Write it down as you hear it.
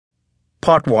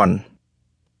Part 1.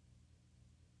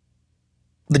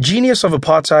 The genius of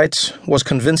apartheid was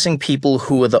convincing people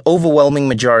who were the overwhelming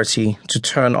majority to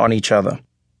turn on each other.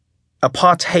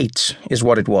 Apartheid is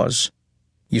what it was.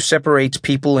 You separate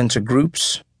people into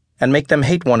groups and make them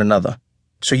hate one another,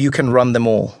 so you can run them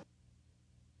all.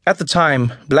 At the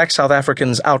time, black South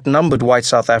Africans outnumbered white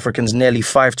South Africans nearly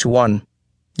 5-1,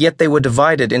 yet they were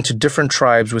divided into different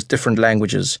tribes with different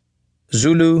languages: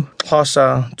 Zulu,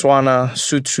 Xhosa, Tswana,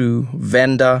 Sotho,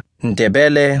 Venda,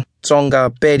 Ndebele, Tsonga,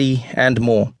 Pedi, and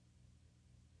more.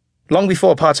 Long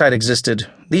before apartheid existed,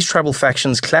 these tribal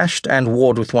factions clashed and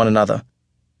warred with one another.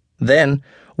 Then,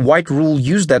 white rule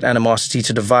used that animosity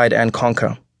to divide and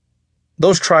conquer.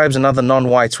 Those tribes and other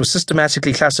non-whites were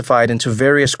systematically classified into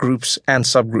various groups and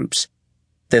subgroups.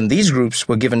 Then these groups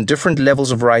were given different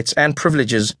levels of rights and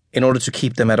privileges in order to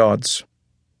keep them at odds.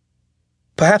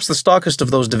 Perhaps the starkest of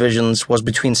those divisions was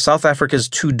between South Africa's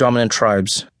two dominant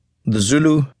tribes, the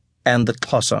Zulu and the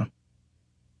Xhosa.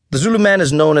 The Zulu man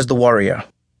is known as the warrior.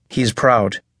 He is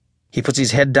proud. He puts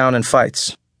his head down and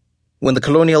fights. When the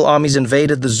colonial armies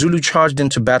invaded, the Zulu charged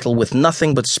into battle with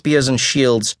nothing but spears and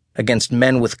shields against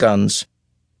men with guns.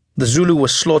 The Zulu were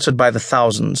slaughtered by the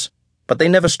thousands, but they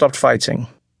never stopped fighting.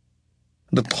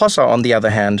 The Xhosa, on the other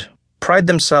hand, pride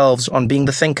themselves on being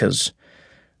the thinkers.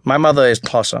 My mother is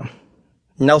Xhosa.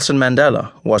 Nelson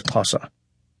Mandela was Xhosa.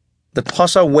 The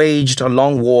Xhosa waged a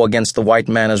long war against the white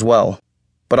man as well,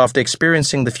 but after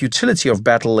experiencing the futility of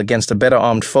battle against a better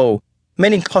armed foe,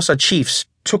 many Xhosa chiefs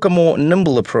took a more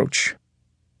nimble approach.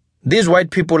 "These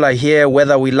white people are here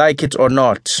whether we like it or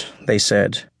not," they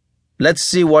said. "Let's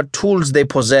see what tools they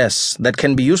possess that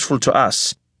can be useful to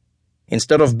us.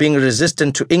 Instead of being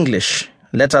resistant to English,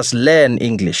 let us learn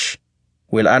English.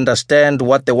 We'll understand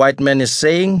what the white man is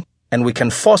saying, and we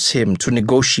can force him to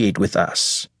negotiate with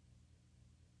us."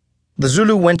 The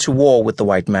Zulu went to war with the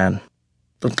white man.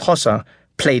 The Xhosa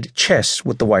played chess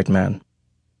with the white man.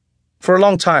 For a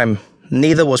long time,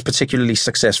 neither was particularly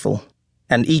successful,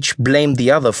 and each blamed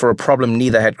the other for a problem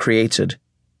neither had created.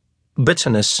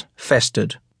 Bitterness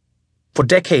festered. For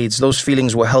decades, those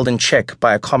feelings were held in check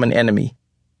by a common enemy.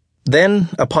 Then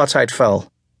apartheid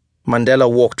fell. Mandela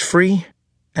walked free,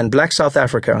 and black South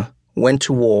Africa went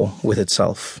to war with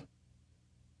itself.